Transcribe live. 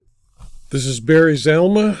This is Barry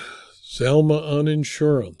Zalma, Zalma on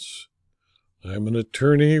Insurance. I'm an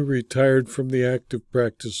attorney retired from the active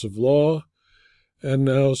practice of law and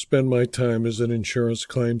now spend my time as an insurance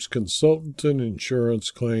claims consultant and insurance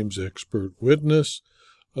claims expert witness,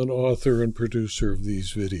 an author and producer of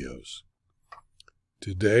these videos.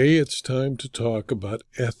 Today it's time to talk about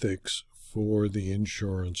ethics for the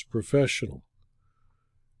insurance professional.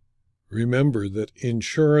 Remember that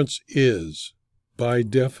insurance is, by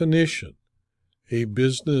definition, a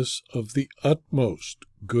business of the utmost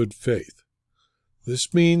good faith.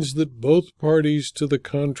 This means that both parties to the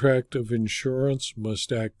contract of insurance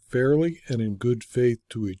must act fairly and in good faith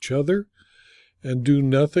to each other and do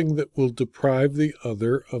nothing that will deprive the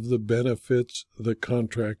other of the benefits the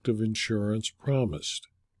contract of insurance promised.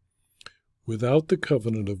 Without the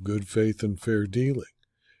covenant of good faith and fair dealing,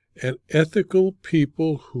 and ethical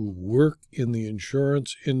people who work in the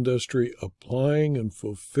insurance industry applying and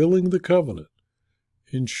fulfilling the covenant,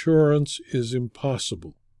 insurance is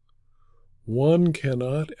impossible. One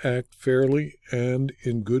cannot act fairly and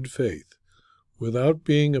in good faith without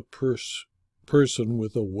being a person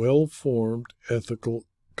with a well-formed ethical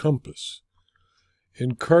compass.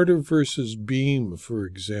 In Carter v. Beam, for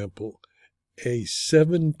example, a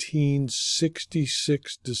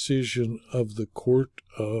 1766 decision of the Court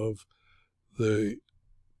of the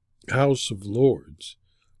House of Lords,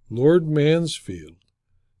 Lord Mansfield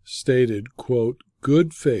stated, quote,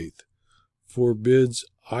 "Good faith forbids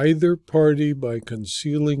either party by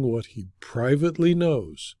concealing what he privately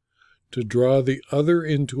knows to draw the other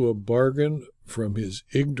into a bargain from his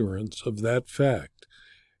ignorance of that fact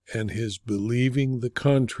and his believing the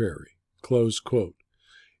contrary." Close quote.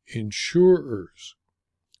 Insurers,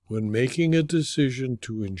 when making a decision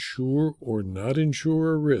to insure or not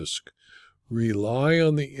insure a risk, rely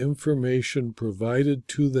on the information provided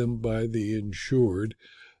to them by the insured.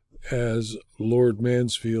 As Lord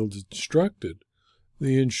Mansfield instructed,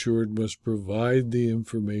 the insured must provide the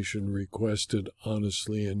information requested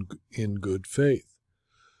honestly and in good faith.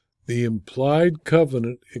 The implied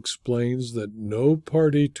covenant explains that no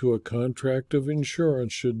party to a contract of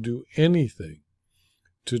insurance should do anything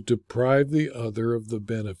to deprive the other of the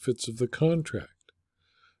benefits of the contract.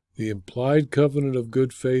 The implied covenant of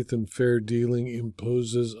good faith and fair dealing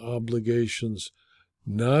imposes obligations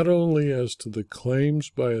not only as to the claims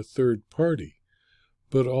by a third party,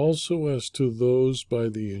 but also as to those by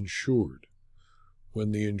the insured.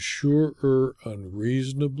 When the insurer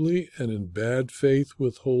unreasonably and in bad faith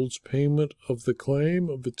withholds payment of the claim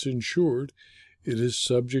of its insured, it is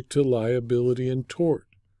subject to liability and tort.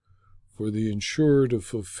 For the insurer to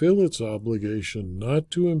fulfill its obligation not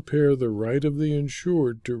to impair the right of the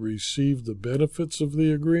insured to receive the benefits of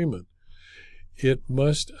the agreement, it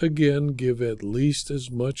must again give at least as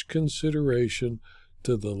much consideration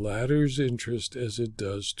to the latter's interest as it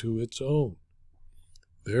does to its own.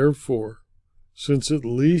 Therefore, since at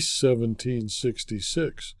least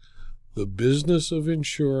 1766, the business of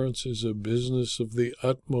insurance is a business of the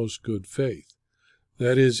utmost good faith.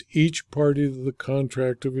 That is, each party to the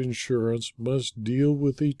contract of insurance must deal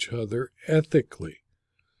with each other ethically.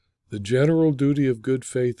 The general duty of good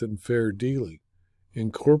faith and fair dealing,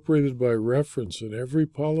 incorporated by reference in every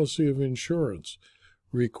policy of insurance,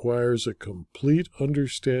 requires a complete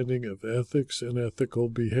understanding of ethics and ethical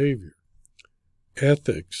behavior.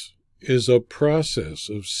 Ethics is a process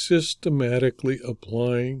of systematically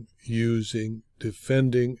applying, using,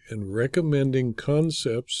 defending, and recommending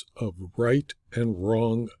concepts of right and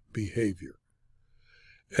wrong behavior.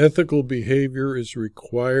 Ethical behavior is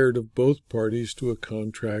required of both parties to a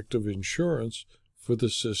contract of insurance for the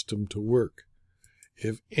system to work.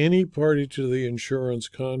 If any party to the insurance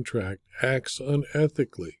contract acts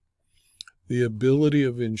unethically, the ability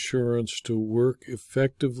of insurance to work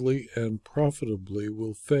effectively and profitably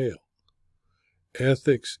will fail.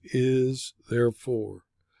 Ethics is, therefore,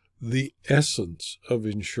 the essence of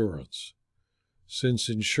insurance. Since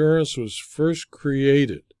insurance was first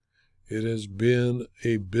created, it has been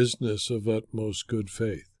a business of utmost good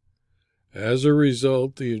faith. As a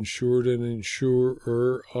result, the insured and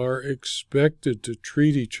insurer are expected to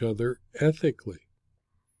treat each other ethically.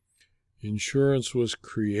 Insurance was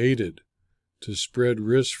created to spread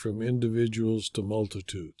risk from individuals to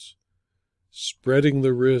multitudes. Spreading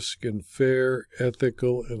the risk in fair,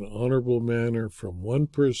 ethical, and honorable manner from one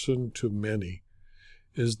person to many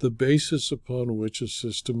is the basis upon which a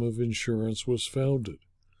system of insurance was founded.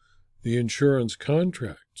 The insurance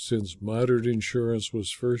contract, since modern insurance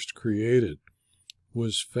was first created,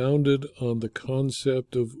 was founded on the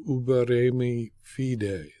concept of uberrimi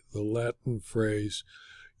fide, the Latin phrase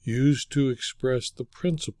used to express the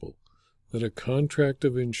principle that a contract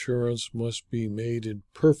of insurance must be made in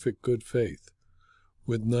perfect good faith,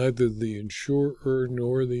 with neither the insurer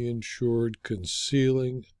nor the insured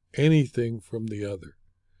concealing anything from the other.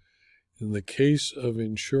 In the case of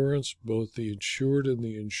insurance, both the insured and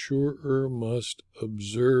the insurer must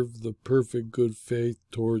observe the perfect good faith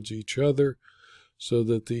towards each other, so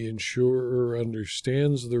that the insurer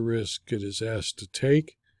understands the risk it is asked to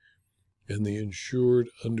take, and the insured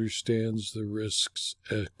understands the risks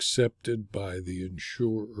accepted by the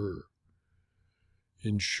insurer.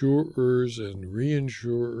 Insurers and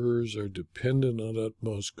reinsurers are dependent on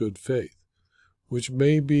utmost good faith, which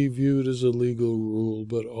may be viewed as a legal rule,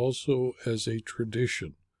 but also as a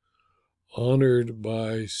tradition, honored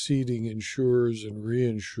by ceding insurers and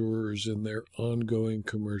reinsurers in their ongoing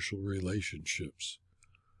commercial relationships.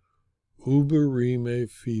 Uber rime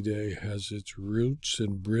fide has its roots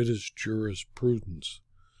in British jurisprudence.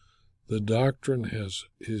 The doctrine has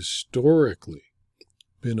historically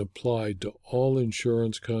been applied to all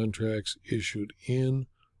insurance contracts issued in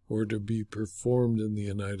or to be performed in the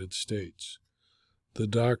United States. The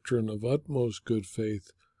doctrine of utmost good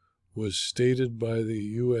faith was stated by the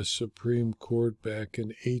U.S. Supreme Court back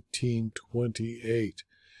in 1828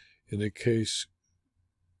 in a case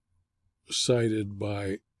cited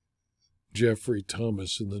by Jeffrey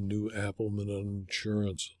Thomas in the New Appleman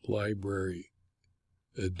Insurance Library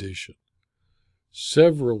edition.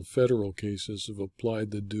 Several federal cases have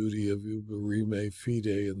applied the duty of uber rime fide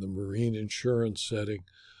in the marine insurance setting,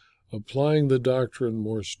 applying the doctrine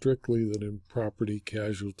more strictly than in property,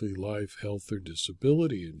 casualty, life, health, or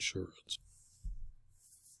disability insurance.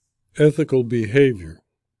 Ethical behavior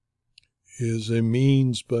is a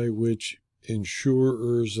means by which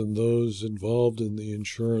insurers and those involved in the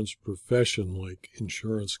insurance profession, like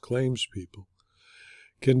insurance claims people,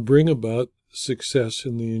 can bring about success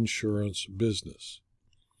in the insurance business.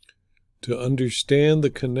 To understand the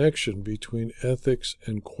connection between ethics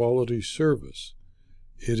and quality service,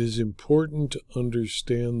 it is important to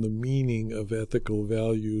understand the meaning of ethical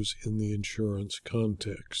values in the insurance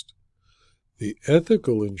context. The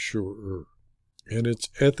ethical insurer and its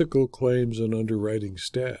ethical claims and underwriting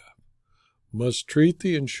staff must treat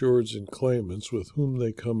the insureds and claimants with whom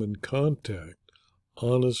they come in contact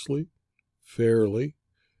honestly, fairly,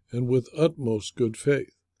 and with utmost good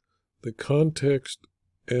faith. The context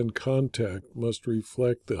and contact must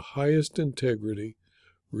reflect the highest integrity,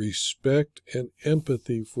 respect, and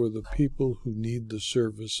empathy for the people who need the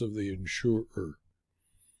service of the insurer.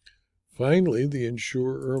 Finally, the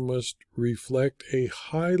insurer must reflect a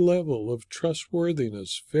high level of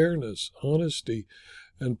trustworthiness, fairness, honesty,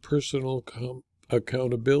 and personal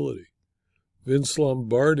accountability. Vince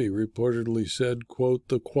Lombardi reportedly said, quote,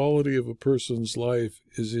 "The quality of a person's life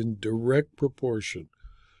is in direct proportion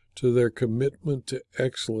to their commitment to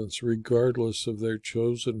excellence regardless of their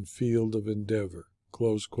chosen field of endeavor,"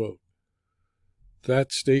 close quote.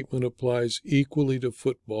 That statement applies equally to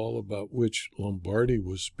football, about which Lombardi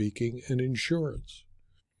was speaking, and insurance.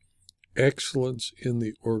 Excellence in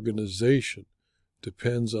the organization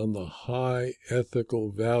depends on the high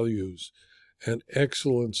ethical values and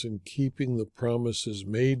excellence in keeping the promises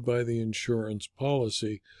made by the insurance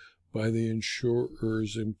policy by the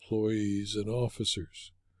insurer's employees and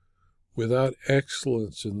officers. Without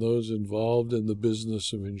excellence in those involved in the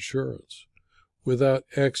business of insurance, without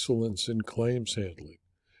excellence in claims handling,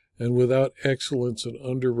 and without excellence in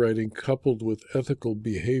underwriting coupled with ethical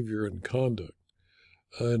behavior and conduct,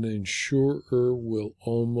 an insurer will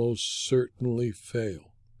almost certainly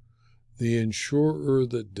fail. The insurer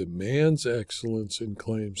that demands excellence in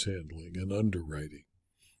claims handling and underwriting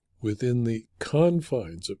within the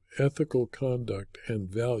confines of ethical conduct and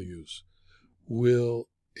values will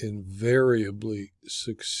invariably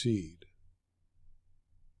succeed.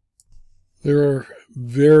 There are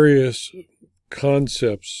various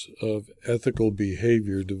concepts of ethical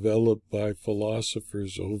behavior developed by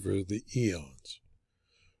philosophers over the eons.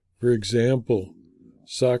 For example,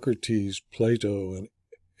 Socrates, Plato, and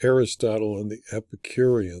Aristotle and the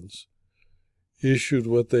Epicureans issued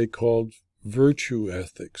what they called virtue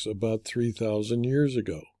ethics about 3,000 years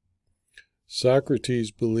ago.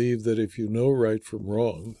 Socrates believed that if you know right from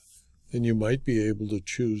wrong, then you might be able to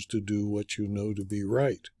choose to do what you know to be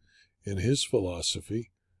right. In his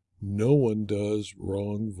philosophy, no one does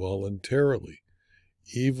wrong voluntarily.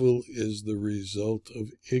 Evil is the result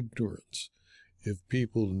of ignorance. If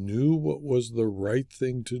people knew what was the right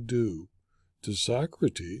thing to do, to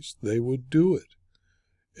Socrates, they would do it.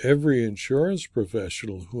 Every insurance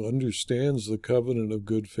professional who understands the covenant of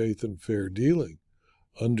good faith and fair dealing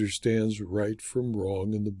understands right from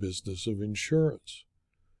wrong in the business of insurance.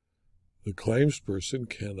 The claims person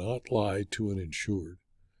cannot lie to an insured,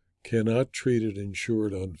 cannot treat an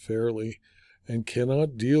insured unfairly, and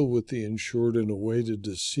cannot deal with the insured in a way to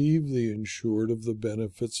deceive the insured of the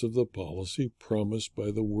benefits of the policy promised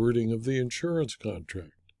by the wording of the insurance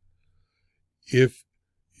contract. If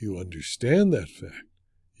you understand that fact,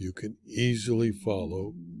 you can easily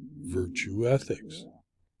follow virtue ethics.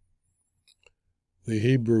 The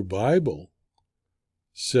Hebrew Bible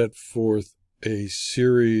set forth a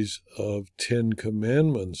series of 10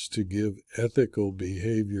 commandments to give ethical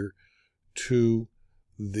behavior to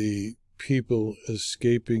the people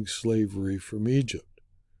escaping slavery from Egypt.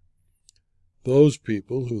 Those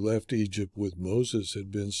people who left Egypt with Moses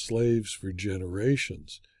had been slaves for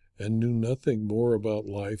generations and knew nothing more about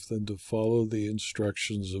life than to follow the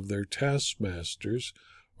instructions of their taskmasters,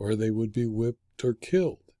 or they would be whipped or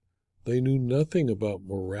killed. They knew nothing about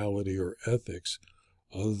morality or ethics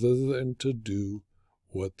other than to do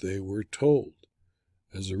what they were told.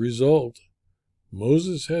 As a result,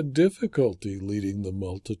 Moses had difficulty leading the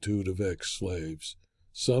multitude of ex-slaves.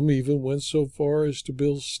 Some even went so far as to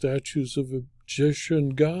build statues of Egyptian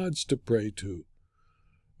gods to pray to.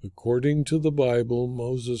 According to the Bible,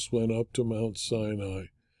 Moses went up to Mount Sinai,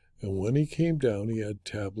 and when he came down, he had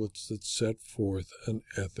tablets that set forth an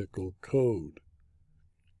ethical code.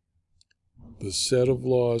 The set of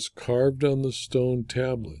laws carved on the stone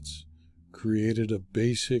tablets created a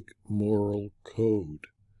basic moral code.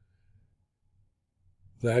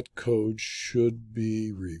 That code should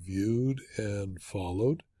be reviewed and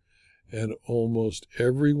followed, and almost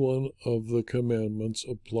every one of the commandments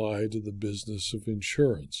apply to the business of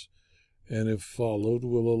insurance, and if followed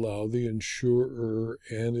will allow the insurer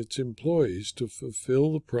and its employees to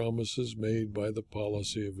fulfill the promises made by the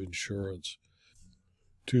policy of insurance.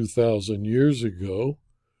 2,000 years ago,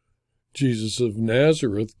 Jesus of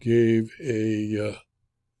Nazareth gave a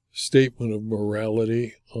statement of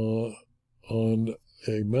morality on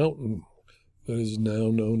a mountain that is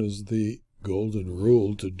now known as the Golden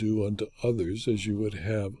Rule, to do unto others as you would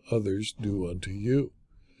have others do unto you.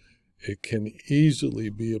 It can easily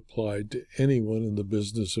be applied to anyone in the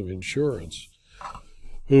business of insurance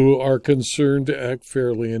who are concerned to act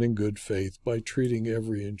fairly and in good faith by treating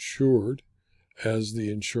every insured as the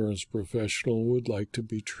insurance professional would like to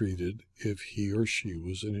be treated if he or she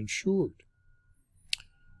was an insured.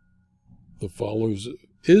 The followers of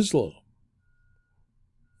Islam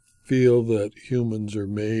feel that humans are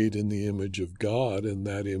made in the image of God, and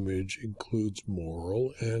that image includes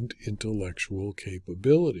moral and intellectual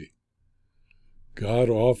capability. God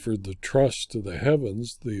offered the trust to the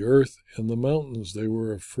heavens, the earth, and the mountains. They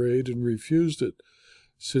were afraid and refused it.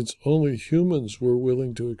 Since only humans were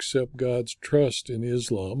willing to accept God's trust in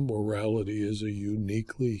Islam, morality is a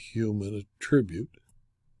uniquely human attribute.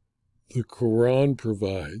 The Quran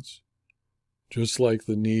provides, just like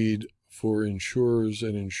the need for insurers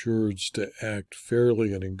and insureds to act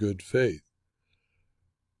fairly and in good faith,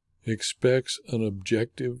 expects an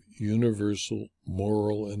objective, universal,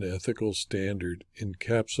 moral, and ethical standard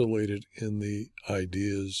encapsulated in the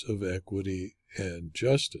ideas of equity and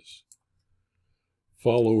justice.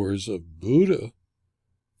 Followers of Buddha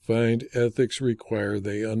find ethics require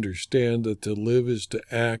they understand that to live is to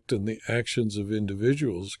act, and the actions of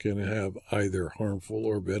individuals can have either harmful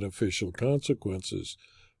or beneficial consequences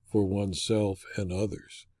for oneself and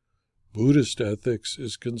others. Buddhist ethics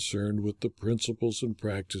is concerned with the principles and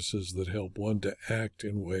practices that help one to act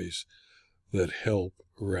in ways that help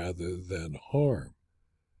rather than harm.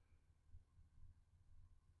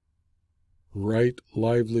 Right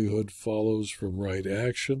livelihood follows from right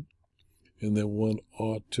action, and that one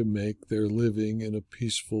ought to make their living in a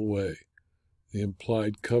peaceful way. The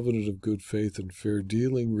implied covenant of good faith and fair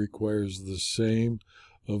dealing requires the same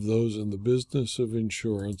of those in the business of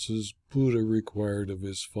insurance as Buddha required of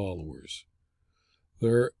his followers.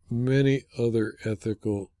 There are many other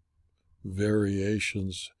ethical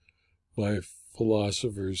variations by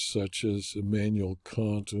philosophers such as Immanuel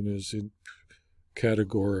Kant in his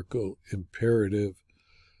categorical imperative,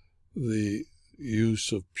 the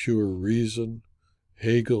use of pure reason,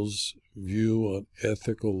 Hegel's view on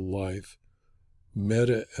ethical life,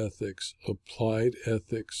 meta-ethics, applied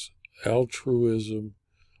ethics, altruism,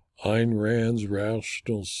 Ayn Rand's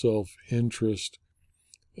rational self-interest,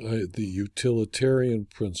 the utilitarian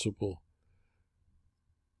principle.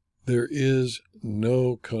 There is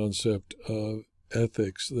no concept of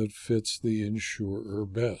ethics that fits the insurer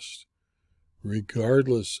best.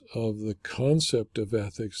 Regardless of the concept of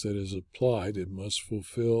ethics that is applied, it must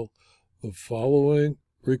fulfill the following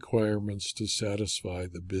requirements to satisfy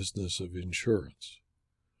the business of insurance.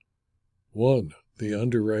 1. The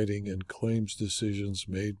underwriting and claims decisions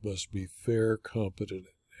made must be fair, competent,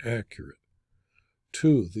 and accurate.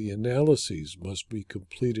 2. The analyses must be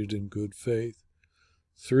completed in good faith.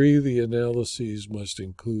 3. The analyses must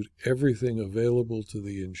include everything available to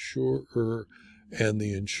the insurer and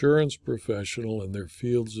the insurance professional in their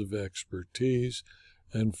fields of expertise.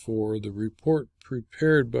 And 4. The report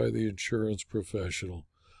prepared by the insurance professional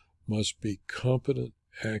must be competent,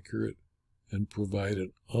 accurate, and provide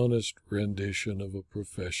an honest rendition of a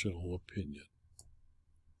professional opinion.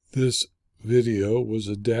 This video was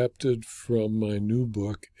adapted from my new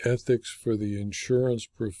book, Ethics for the Insurance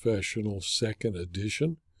Professional, 2nd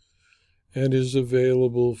edition, and is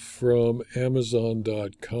available from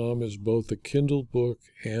Amazon.com as both a Kindle book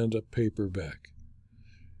and a paperback.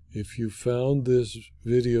 If you found this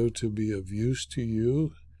video to be of use to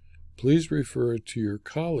you, please refer it to your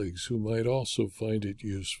colleagues who might also find it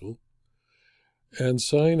useful, and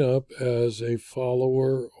sign up as a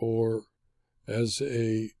follower or as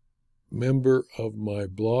a member of my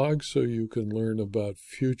blog so you can learn about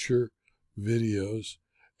future videos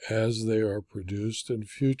as they are produced and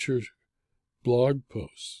future blog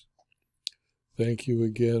posts. Thank you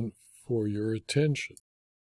again for your attention.